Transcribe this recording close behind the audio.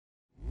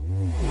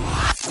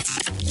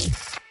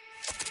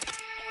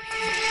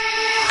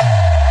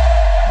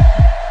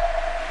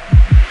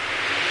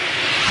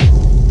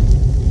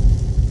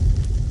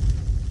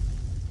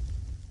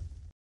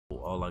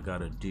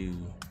do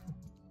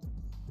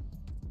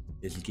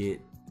is get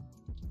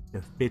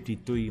the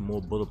 53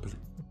 more bullet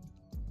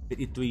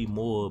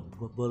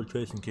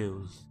tracing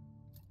kills,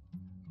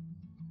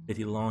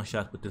 50 long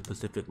shots with the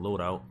specific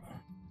loadout,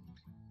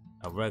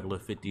 a regular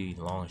 50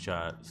 long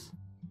shots,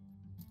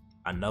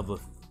 another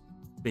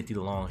 50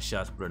 long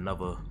shots with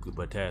another group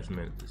of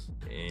attachments,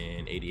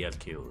 and ADS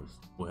kills.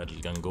 We'll have the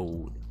gun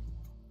gold,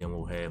 then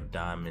we'll have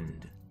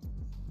diamond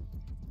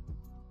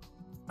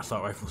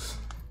assault rifles.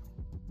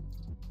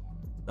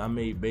 I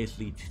made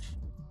basically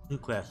 2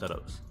 class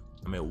setups.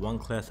 I made one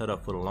class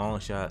setup for the long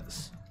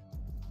shots,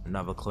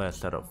 another class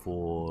setup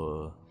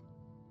for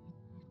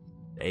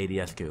the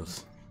ADS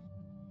kills.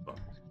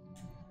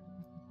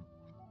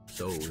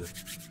 So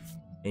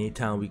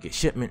anytime we get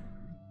shipment,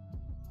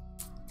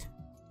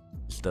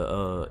 it's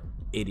the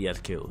ADS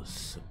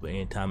kills. But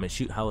anytime it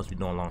shoot house, we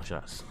doing long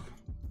shots.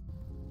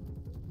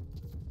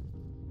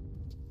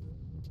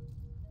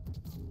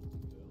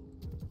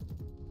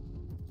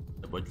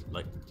 But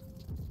like,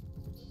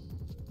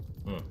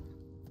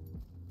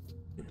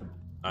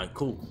 alright,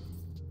 cool.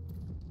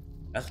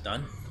 That's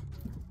done.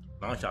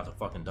 Long shots are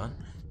fucking done.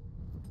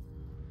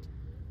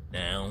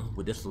 Now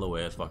with this slow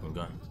ass fucking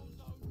gun.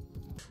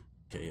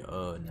 Okay,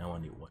 now I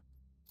need what?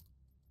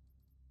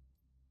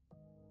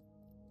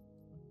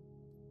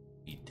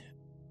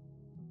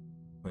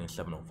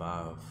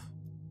 2705.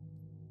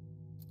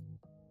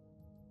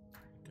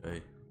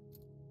 Okay.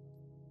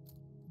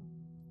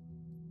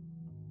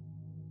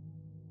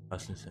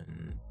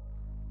 Hutchinson.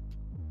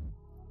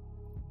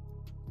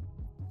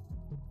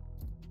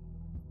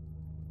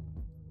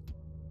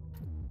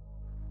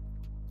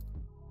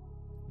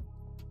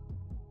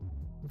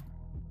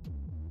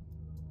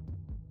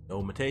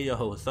 Yo,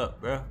 Mateo, what's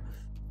up, bro?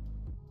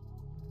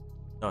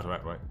 That's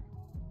right.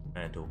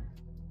 Mantle.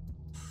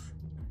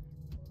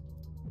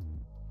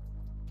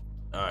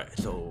 Alright,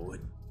 so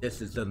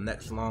this is the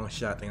next long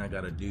shot thing I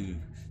gotta do.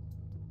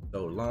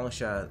 So long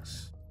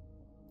shots,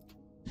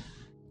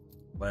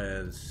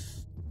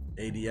 as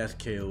ADS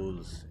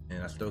kills,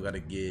 and I still gotta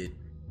get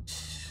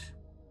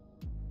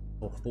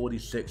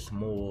 46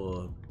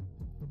 more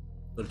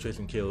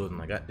filtration kills,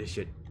 and I got this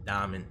shit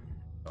diamond.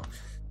 So,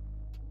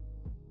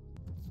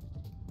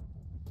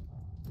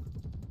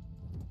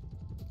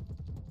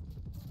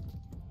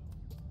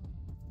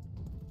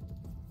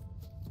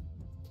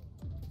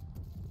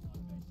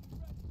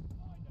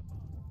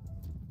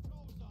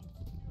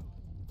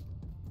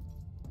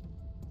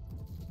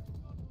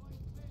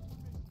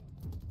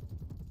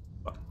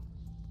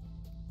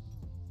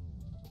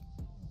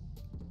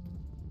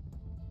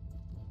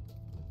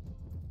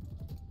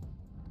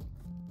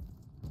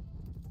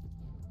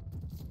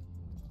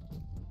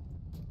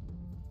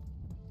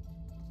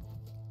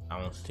 I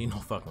don't see no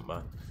fucking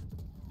body.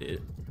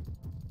 Did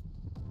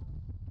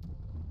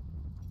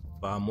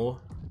 5 more?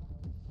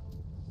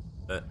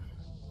 But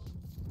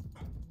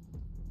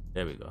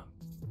there we go.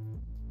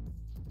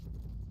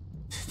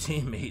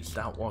 Teammates,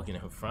 stop walking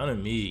in front of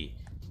me.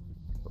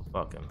 I'm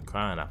fucking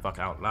crying. I fuck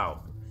out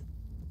loud.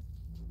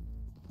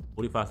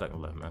 45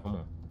 seconds left, man. Come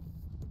on.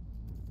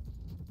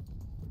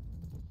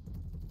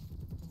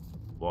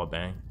 Wall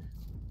bang.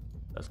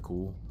 That's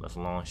cool. That's a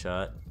long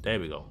shot. There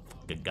we go.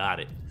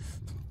 Got it.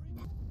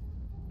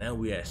 Now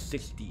we at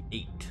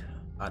 68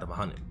 out of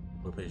 100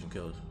 rotation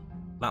kills.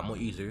 A lot more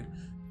easier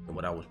than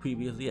what I was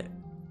previously at.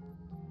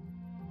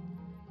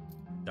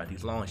 Got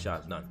these long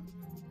shots done.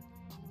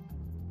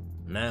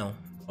 Now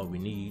all we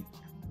need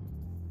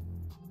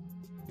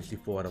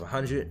 64 out of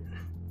 100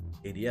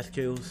 ADS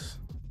kills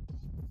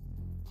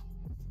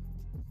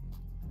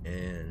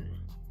and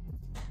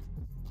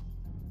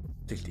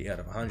 60 out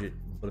of 100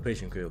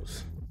 rotation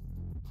kills.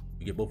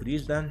 We get both of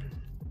these done,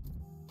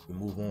 we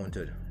move on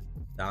to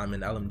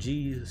diamond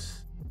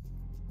LMG'S.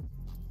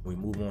 We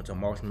move on to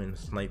marksman,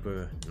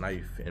 sniper,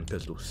 knife, and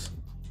pistols.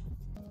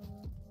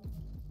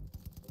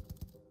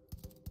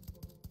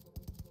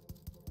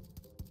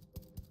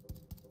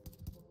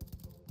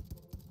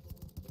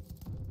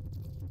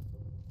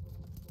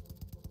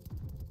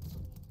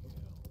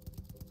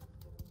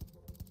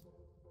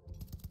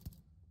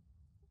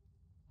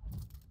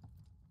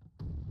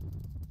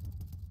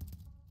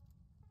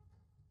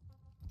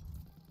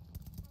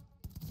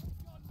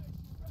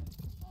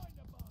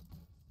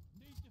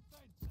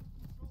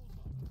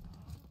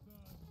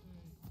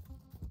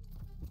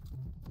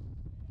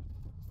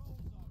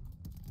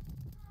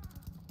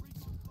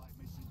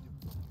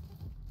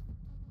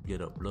 Get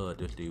up blood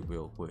this dude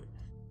real quick.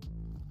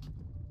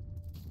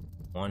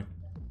 1,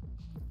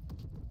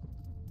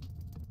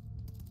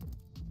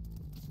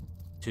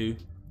 2,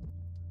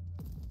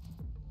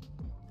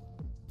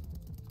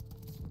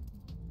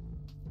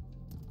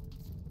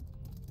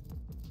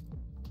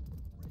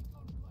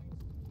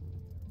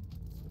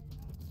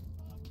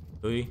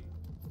 3,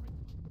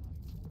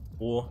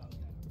 4,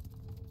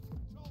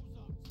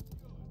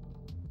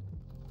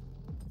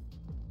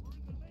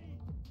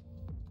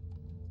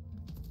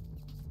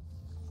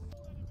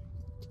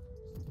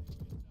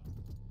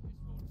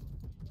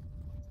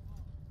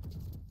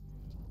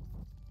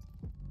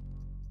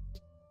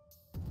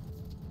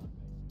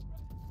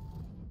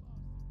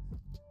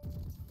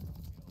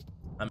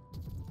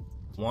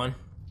 1,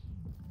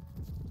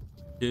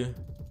 2.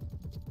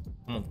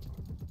 Come on.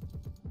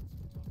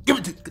 Give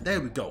it to. There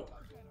we go.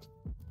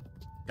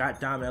 Got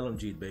diamond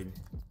LMGs, baby.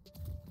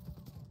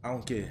 I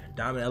don't care.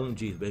 Diamond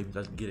LMGs, baby.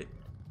 Let's get it.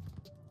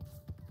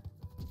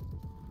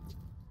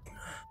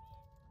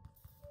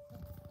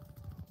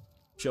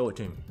 Show it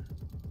to me.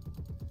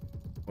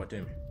 What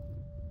to me?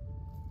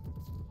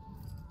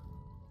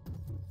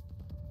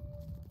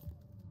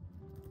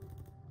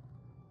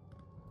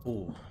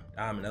 Oh,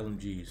 diamond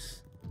LMGs.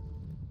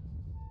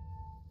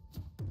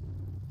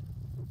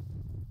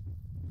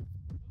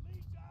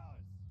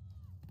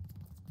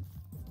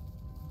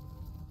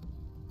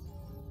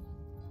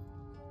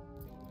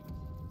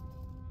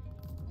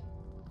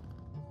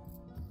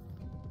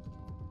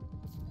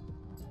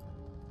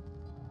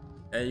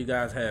 There you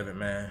guys have it,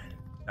 man.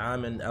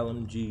 Diamond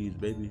LMGs,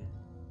 baby.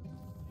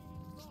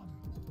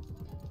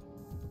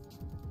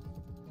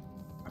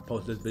 I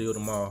post this video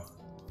tomorrow.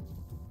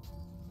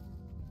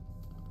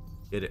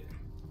 Get it.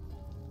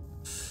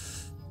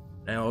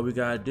 Now all we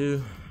gotta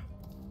do,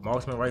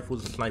 marksman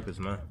rifles and snipers,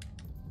 man.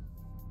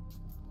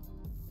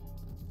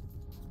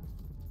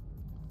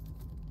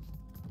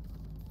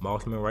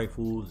 Marksman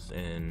rifles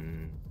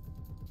and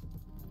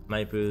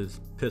snipers,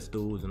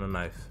 pistols, and a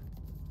knife.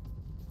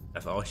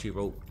 That's all she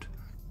wrote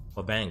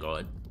for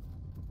Vanguard.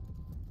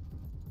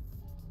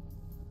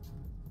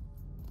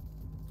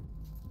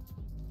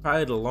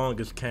 Probably the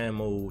longest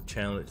camo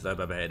challenge I've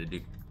ever had to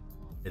do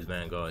is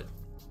Vanguard.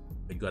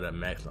 You gotta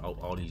max out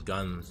all these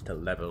guns to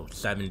level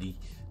 70.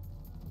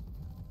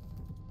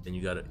 Then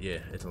you gotta, yeah,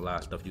 it's a lot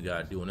of stuff you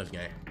gotta do in this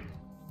game.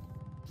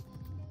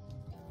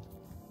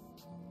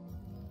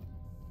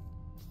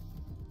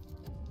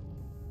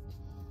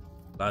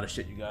 A lot of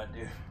shit you gotta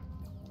do.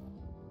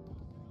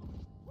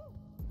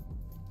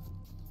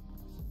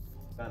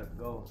 Gotta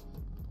go.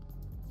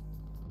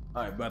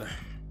 Alright, brother.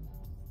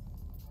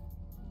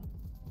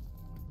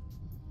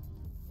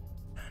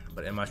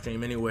 But in my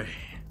stream anyway.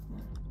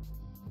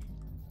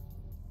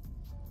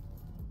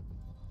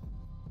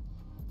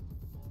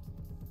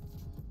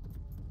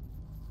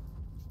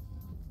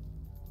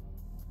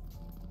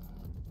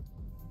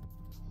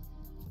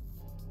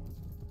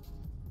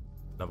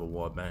 Another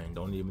wall bang,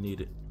 don't even need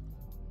it.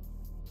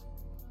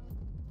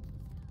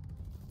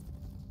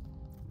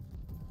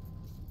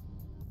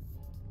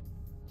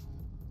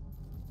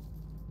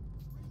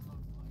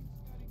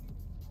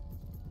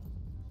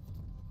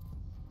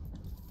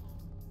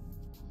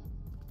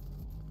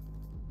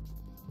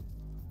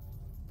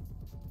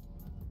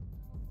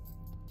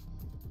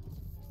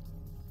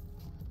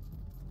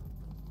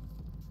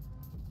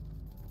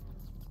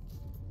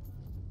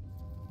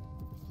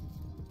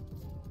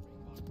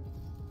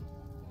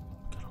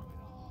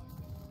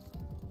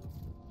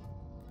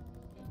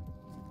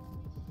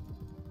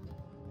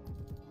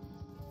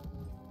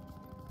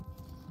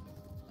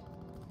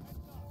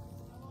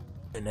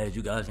 And as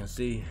you guys can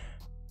see,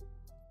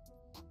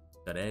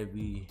 got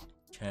every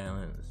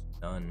challenge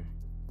done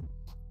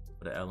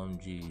for the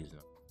LMGs.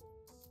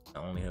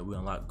 Not only have we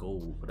unlocked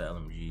gold for the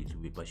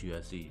LMGs, but you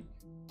guys see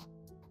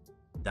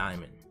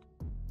diamond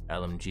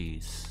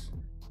LMGs,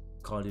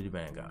 Call of Duty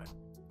Vanguard.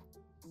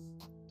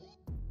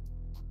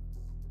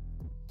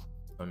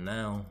 So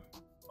now,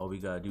 all we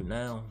gotta do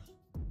now,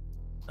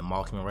 the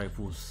marksman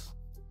rifles,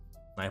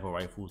 sniper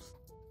rifles,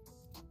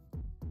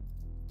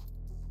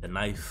 the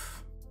knife,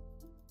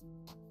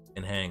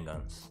 and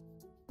handguns.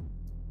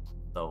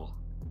 So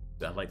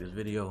if you guys like this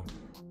video,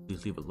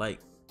 please leave a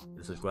like, hit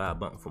the subscribe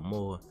button for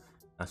more.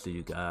 I'll see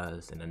you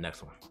guys in the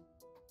next one.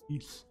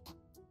 Peace.